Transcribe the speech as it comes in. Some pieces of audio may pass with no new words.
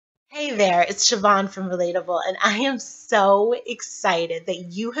Hey there, it's Siobhan from Relatable, and I am so excited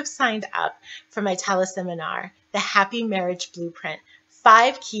that you have signed up for my teleseminar, The Happy Marriage Blueprint,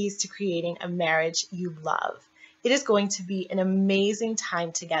 5 Keys to Creating a Marriage You Love. It is going to be an amazing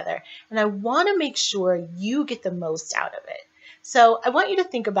time together, and I want to make sure you get the most out of it. So I want you to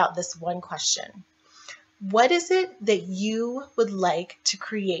think about this one question. What is it that you would like to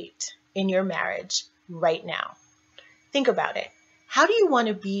create in your marriage right now? Think about it. How do you want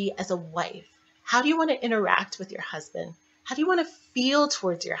to be as a wife? How do you want to interact with your husband? How do you want to feel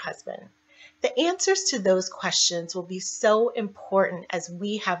towards your husband? The answers to those questions will be so important as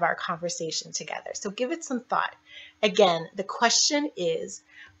we have our conversation together. So give it some thought. Again, the question is,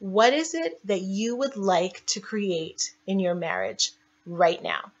 what is it that you would like to create in your marriage right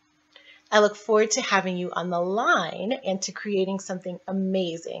now? I look forward to having you on the line and to creating something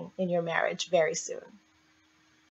amazing in your marriage very soon.